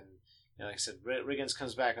wire. Then, like I said, Riggins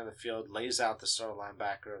comes back on the field, lays out the star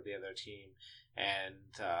linebacker of the other team, and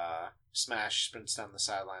Smash sprints down the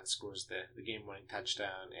sideline, scores the game-winning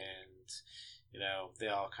touchdown, and they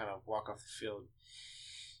all kind of walk off the field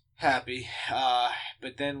happy.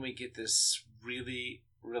 But then we get this really,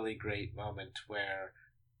 really great moment where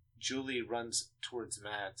Julie runs towards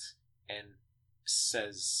Matt and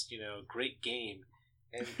says, great game,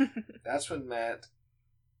 and that's when Matt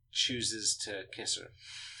chooses to kiss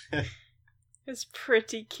her. It's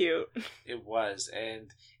pretty cute. It was,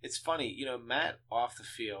 and it's funny, Matt off the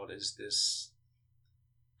field is this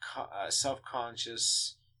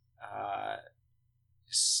self-conscious,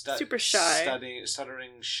 super shy,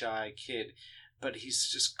 stuttering shy kid, but he's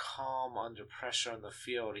just calm under pressure on the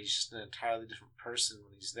field. He's just an entirely different person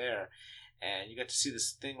when he's there, and you got to see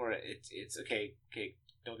this thing where it's okay.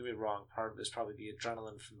 Don't get me wrong. Part of it is probably the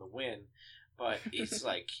adrenaline from the win. But it's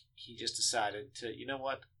like he just decided to, you know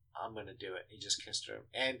what, I'm going to do it. He just kissed her.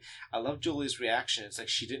 And I love Julie's reaction. It's like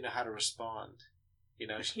she didn't know how to respond.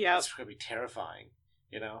 It's going to be terrifying,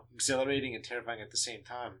 exhilarating and terrifying at the same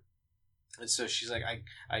time. And so she's like,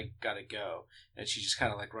 I got to go. And she just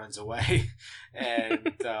kind of like runs away.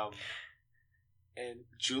 And and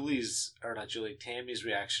Tammy's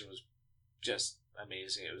reaction was just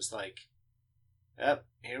amazing. It was like, yep,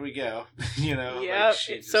 here we go. Yep,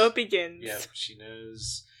 so it begins. Yep, she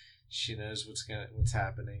knows what's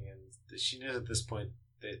happening, and she knows at this point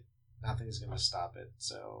that nothing's gonna stop it.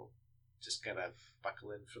 So just gotta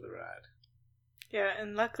buckle in for the ride. Yeah,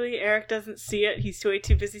 and luckily Eric doesn't see it. He's way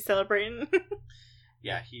too busy celebrating.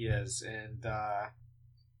 Yeah, he is, and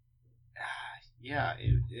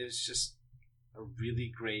it was just a really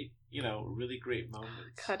great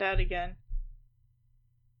moment. Cut out again.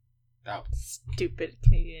 Oh. Stupid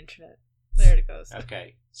Canadian internet. There it goes.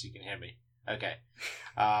 Okay, so you can hear me. Okay.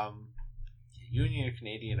 You and your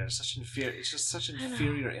Canadian are such inferior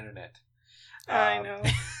internet. I know.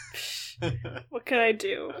 What can I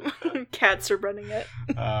do? Cats are running it.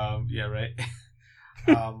 Yeah, right.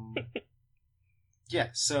 Yeah,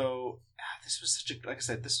 so this was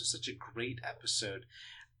such a great episode.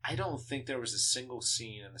 I don't think there was a single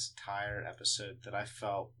scene in this entire episode that I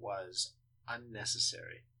felt was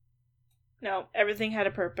unnecessary. No, everything had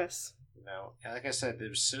a purpose. And like I said, it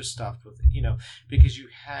was so stuffed with, because you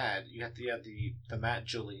had the Matt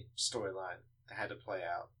Julie storyline that had to play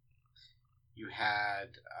out. You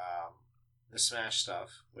had the Smash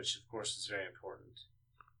stuff, which of course is very important.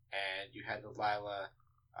 and you had the Lila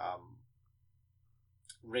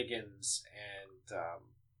Riggins and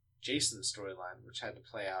Jason storyline, which had to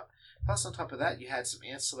play out. Plus, on top of that, you had some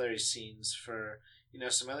ancillary scenes for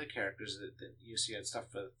some other characters that you see. You had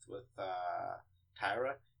stuff with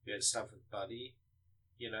Tyra. You had stuff with Buddy.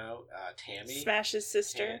 Tammy, Smash's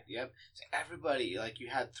sister. Yep. So everybody, you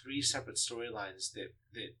had 3 separate storylines that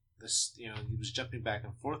this he was jumping back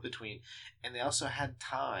and forth between, and they also had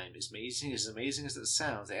time. As amazing as it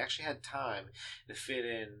sounds, they actually had time to fit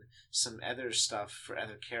in some other stuff for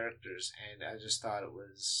other characters, and I just thought it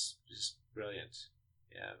was just brilliant.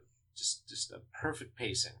 Yeah, just a perfect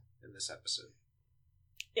pacing in this episode.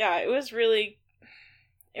 Yeah, it was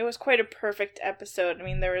quite a perfect episode. I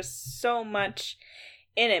mean, there was so much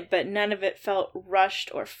in it, but none of it felt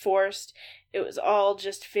rushed or forced. It was all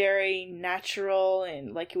just very natural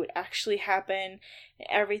and like it would actually happen.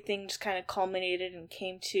 Everything just kind of culminated and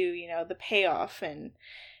came to, the payoff, and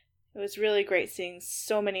it was really great seeing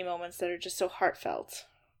so many moments that are just so heartfelt.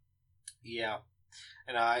 Yeah,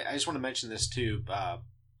 and I just want to mention this too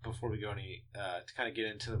before we go any to kind of get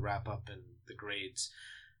into the wrap up and the grades.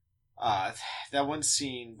 That one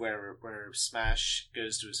scene where Smash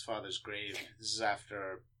goes to his father's grave. This is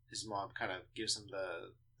after his mom kind of gives him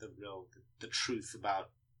the truth about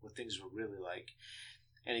what things were really like,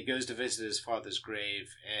 and he goes to visit his father's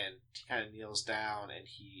grave, and he kind of kneels down and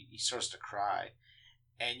he starts to cry,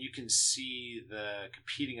 and you can see the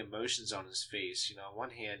competing emotions on his face. On one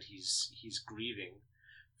hand, he's grieving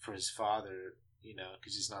for his father,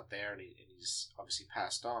 because he's not there and he's obviously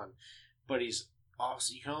passed on, but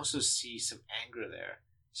also, you can also see some anger there.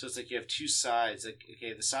 So it's like you have 2 sides. Like,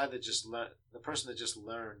 okay, the side that the person that just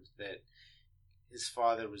learned that his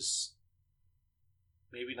father was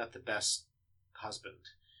maybe not the best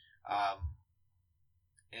husband,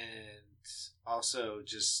 and also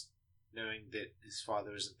just knowing that his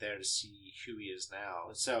father isn't there to see who he is now.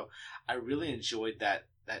 And so I really enjoyed that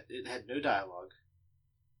it had no dialogue.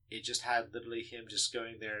 It just had literally him just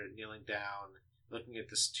going there, kneeling down, looking at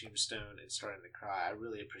this tombstone and starting to cry. I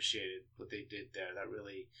really appreciated what they did there. That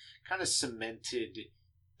really kind of cemented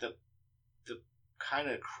the kind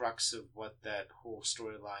of crux of what that whole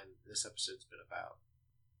storyline this episode's been about.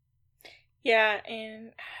 Yeah,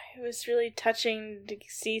 and it was really touching to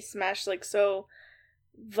see Smash so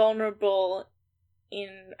vulnerable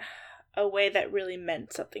in a way that really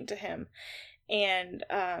meant something to him. And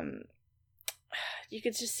you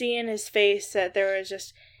could just see in his face that there was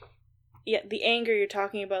just the anger you're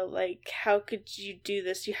talking about, how could you do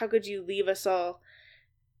this? How could you leave us all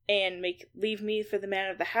and leave me for the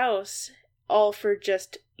man of the house, all for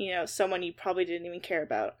just, someone you probably didn't even care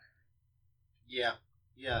about. Yeah,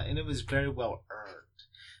 and it was very well earned.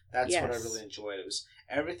 That's what I really enjoyed. It was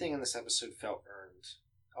everything in this episode felt earned.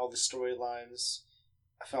 All the storylines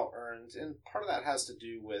felt earned, and part of that has to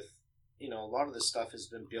do with a lot of this stuff has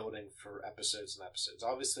been building for episodes and episodes.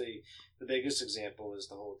 Obviously, the biggest example is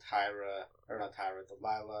the whole the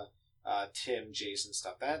Lila, Tim, Jason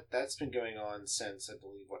stuff. That's been going on since, I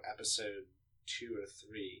believe, episode 2 or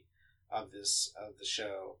 3 of the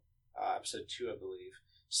show. Episode 2, I believe.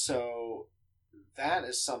 So that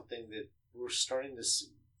is something that we're starting to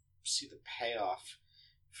see the payoff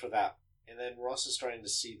for that. And then we're also starting to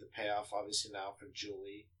see the payoff, obviously, now for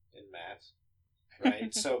Julie and Matt.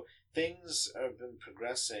 Right? So things have been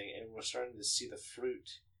progressing, and we're starting to see the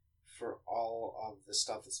fruit for all of the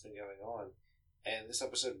stuff that's been going on. And this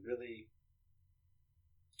episode really,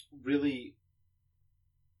 really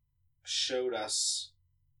showed us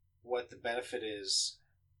what the benefit is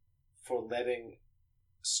for letting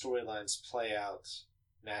storylines play out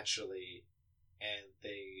naturally, and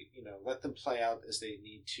they, let them play out as they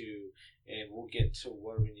need to, and we'll get to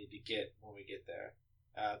where we need to get when we get there.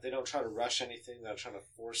 They don't try to rush anything. They're not trying to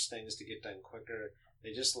force things to get done quicker.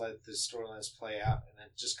 They just let the storylines play out, and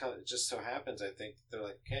it just so happens, I think, they're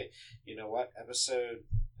like, okay, you know what, episode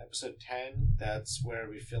 10, that's where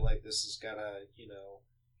we feel like this has gotta,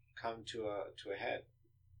 come to a head.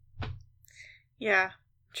 Yeah,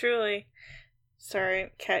 truly.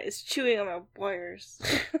 Sorry, cat is chewing on my wires.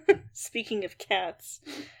 Speaking of cats.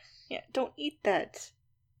 Yeah, don't eat that.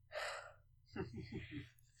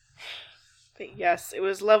 But yes, it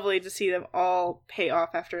was lovely to see them all pay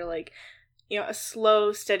off after, a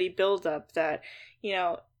slow, steady build-up that,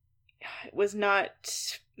 was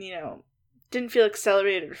not, didn't feel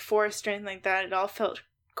accelerated or forced or anything like that. It all felt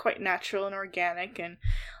quite natural and organic, and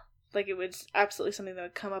like it was absolutely something that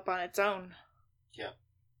would come up on its own.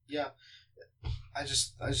 Yeah. I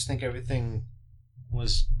just think everything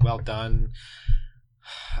was well done.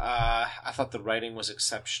 I thought the writing was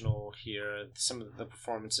exceptional here. Some of the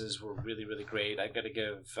performances were really, really great. I got to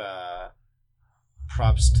give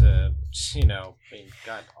props to,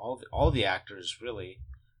 God, all the actors really.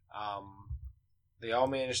 They all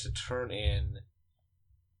managed to turn in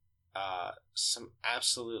some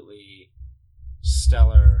absolutely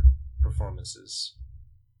stellar performances.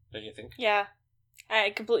 Don't you think? Yeah, I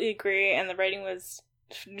completely agree, and the writing was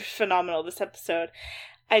phenomenal this episode.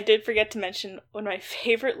 I did forget to mention one of my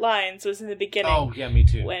favorite lines was in the beginning. Oh, yeah, me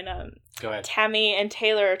too. When Go ahead. Tammy and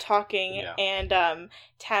Taylor are talking, Yeah. and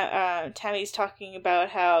Tammy's talking about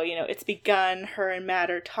how, it's begun, her and Matt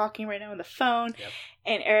are talking right now on the phone, Yep.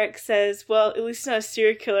 and Eric says, well, at least not a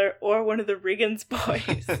serial killer or one of the Riggins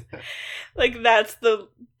boys. Like, that's the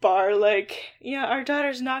bar, like, our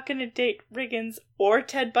daughter's not going to date Riggins or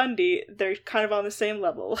Ted Bundy. They're kind of on the same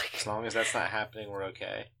level. Like, As long as that's not happening, we're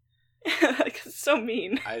okay. like, it's so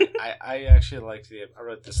mean. I actually liked I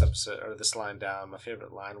wrote this episode, or this line down. My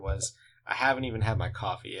favorite line was, I haven't even had my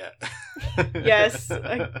coffee yet. Yes,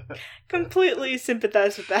 I completely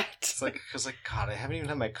sympathize with that. It's like, because God, I haven't even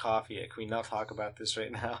had my coffee yet. Can we not talk about this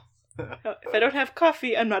right now? If I don't have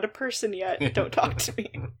coffee, I'm not a person yet. Don't talk to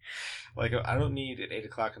me. Like, I don't need at 8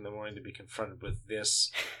 o'clock in the morning to be confronted with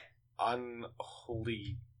this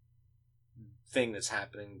unholy thing that's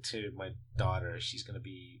happening to my daughter. She's going to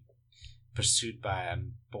be pursued by a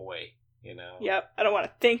boy, Yep, I don't want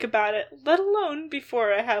to think about it, let alone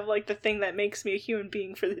before I have, like, the thing that makes me a human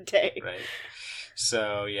being for the day. Right.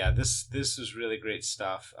 So, yeah, this was really great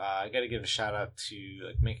stuff. I got to give a shout out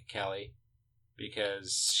to Minka Kelly,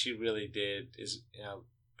 because she really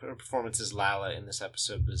her performance as Lala in this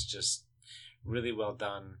episode was just really well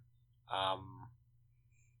done.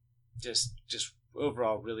 Just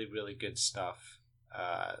overall really, really good stuff.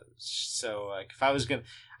 So, like, if I was gonna,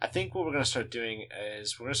 I think what we're gonna start doing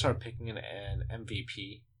is we're gonna start picking an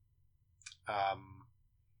MVP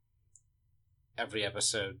every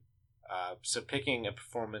episode. So picking a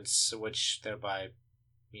performance, which thereby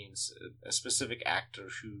means a specific actor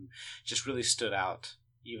who just really stood out.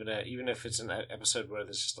 Even if it's an episode where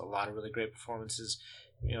there's just a lot of really great performances,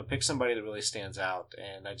 pick somebody that really stands out.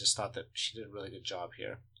 And I just thought that she did a really good job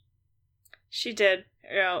here. She did.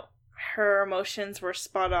 Her emotions were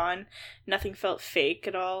spot on. Nothing felt fake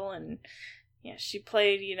at all, and yeah, she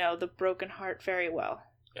played, the broken heart very well.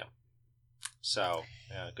 Yeah. So,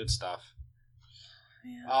 yeah, good stuff.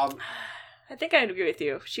 Yeah. I think I'd agree with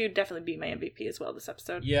you. She would definitely be my MVP as well this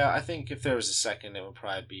episode. Yeah, I think if there was a second, it would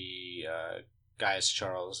probably be Gaius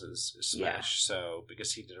Charles as Smash. Yeah. So,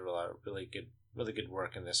 because he did a lot of really good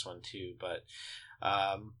work in this one too. But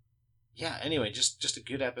yeah. Anyway, just a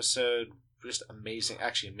good episode. Just amazing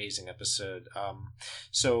episode.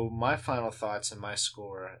 So my final thoughts and my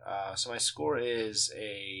score. So my score is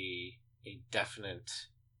a definite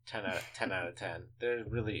 10 out of 10. There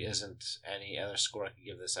really isn't any other score I could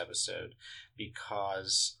give this episode,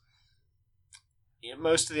 because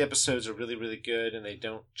most of the episodes are really, really good, and they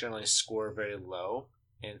don't generally score very low.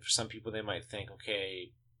 And for some people, they might think,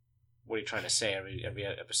 okay, what are you trying to say? Every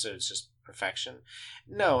episode is just perfection.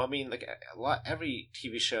 No, I mean, like, every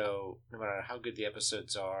TV show, no matter how good the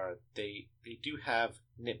episodes are, they do have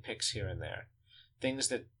nitpicks here and there, things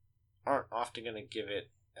that aren't often going to give it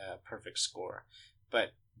a perfect score.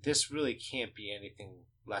 But this really can't be anything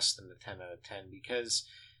less than the 10 out of 10, because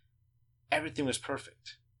everything was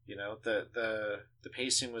perfect. The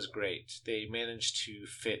pacing was great. They managed to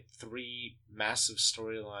fit 3 massive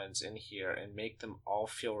storylines in here and make them all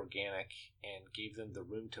feel organic and gave them the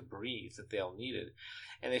room to breathe that they all needed.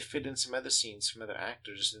 And they fit in some other scenes from other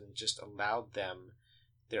actors and just allowed them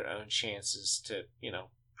their own chances to,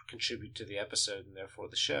 contribute to the episode and therefore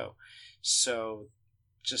the show. So,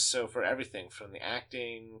 for everything from the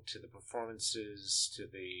acting to the performances to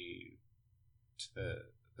the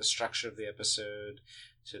structure of the episode,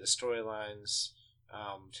 to the storylines,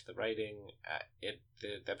 to the writing,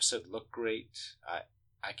 the episode looked great.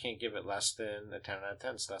 I can't give it less than a 10 out of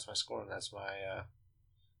 10, so that's my score, and that's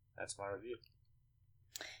my review.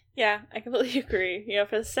 Yeah, I completely agree.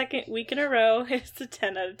 For the second week in a row, it's a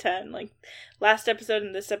 10 out of 10. Like, last episode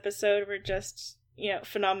and this episode were just,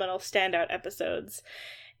 phenomenal standout episodes.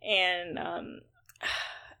 And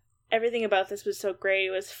everything about this was so great.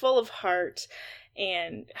 It was full of heart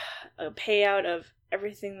and a payout of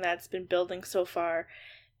everything that's been building so far.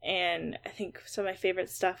 And I think some of my favorite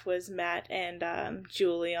stuff was Matt and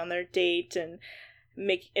Julie on their date, and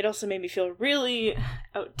it also made me feel really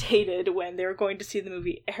outdated when they were going to see the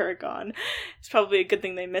movie Aragon. It's probably a good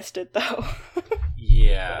thing they missed it, though.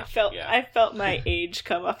 Yeah. I felt my age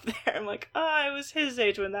come up there. I'm like, it was his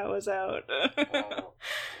age when that was out.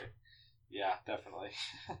 Yeah, definitely.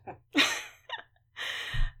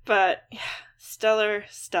 But yeah, stellar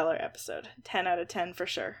episode. 10 out of 10 for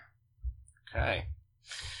sure. Okay.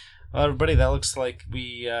 Well, everybody, that looks like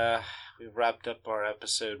we've wrapped up our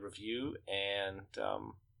episode review, and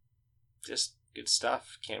just good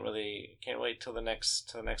stuff. Can't wait till the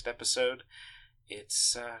next episode.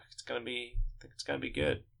 It's gonna be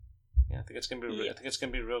good. Yeah, I think it's gonna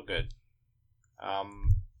be real good.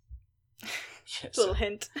 Yes. Little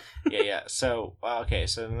hint. Yeah. So okay,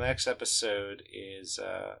 so the next episode is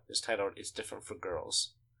titled "It's Different for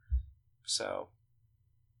Girls." So,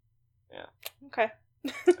 yeah. Okay.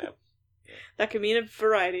 Yep. That could mean a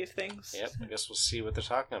variety of things. Yep. I guess we'll see what they're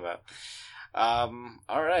talking about.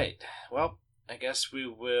 All right. Well, I guess we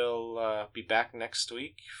will be back next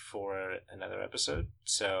week for another episode.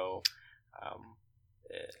 So,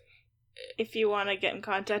 if you want to get in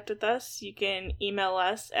contact with us, you can email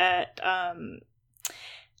us at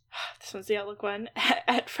this one's the Outlook one,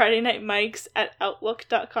 at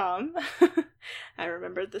FridayNightMics@Outlook.com. I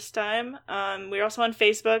remembered this time. We're also on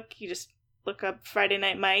Facebook. You just look up Friday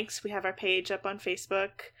Night Mics. We have our page up on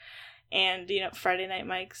Facebook, and Friday Night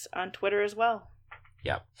Mics on Twitter as well.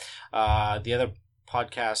 Yeah. The other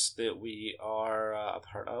podcasts that we are a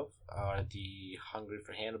part of are the Hungry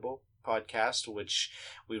for Hannibal podcast, which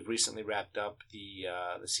we've recently wrapped up the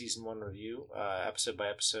season 1 review, episode by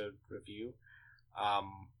episode review.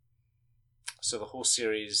 So the whole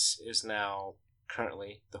series is now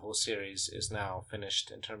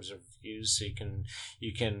finished in terms of reviews. So you can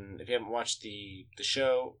if you haven't watched the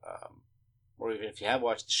show, or even if you have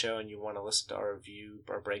watched the show and you want to listen to our review,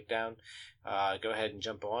 our breakdown, go ahead and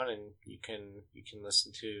jump on, and you can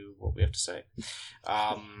listen to what we have to say.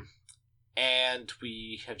 And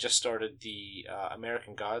we have just started the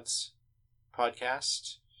American Gods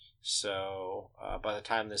podcast. So by the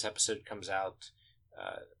time this episode comes out,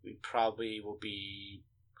 we probably will be,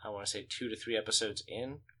 I want to say, 2 to 3 episodes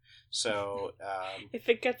in. So if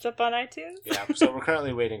it gets up on iTunes. Yeah, so we're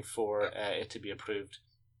currently waiting for it to be approved.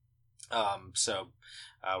 So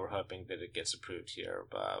we're hoping that it gets approved here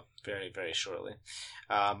very, very shortly.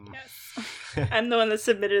 Yes. I'm the one that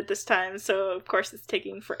submitted this time, so of course it's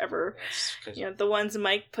taking forever. Yes, the ones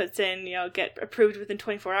Mike puts in, get approved within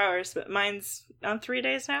 24 hours, but mine's on 3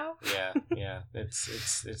 days now. Yeah.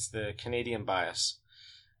 It's the Canadian bias.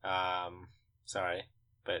 Sorry,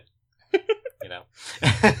 but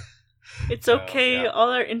it's okay. So, yeah.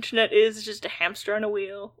 All our internet is just a hamster on a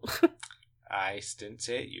wheel. I didn't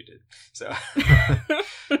say it, you did. So,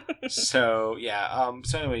 so yeah.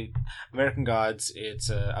 So anyway, American Gods. It's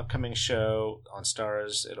an upcoming show on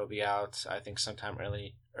Starz. It'll be out, I think, sometime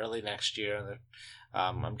early next year.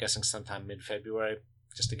 I'm guessing sometime mid-February,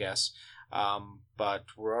 just a guess. But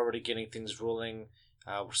we're already getting things rolling.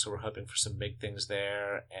 So we're hoping for some big things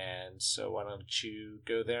there. And so why don't you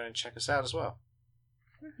go there and check us out as well?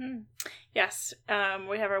 Mm-hmm. Yes,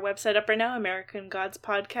 we have our website up right now,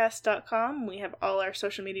 AmericanGodsPodcast.com. We have all our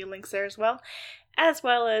social media links there as well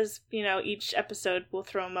as each episode we'll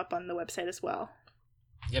throw them up on the website as well.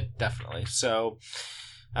 Yep, definitely. So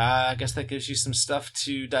I guess that gives you some stuff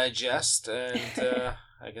to digest, and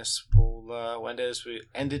I guess we'll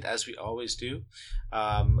end it as we always do.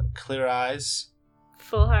 Clear eyes,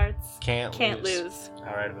 full hearts, can't lose. All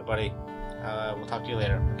right, everybody. We'll talk to you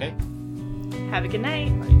later. Okay. Have a good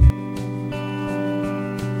night. Bye.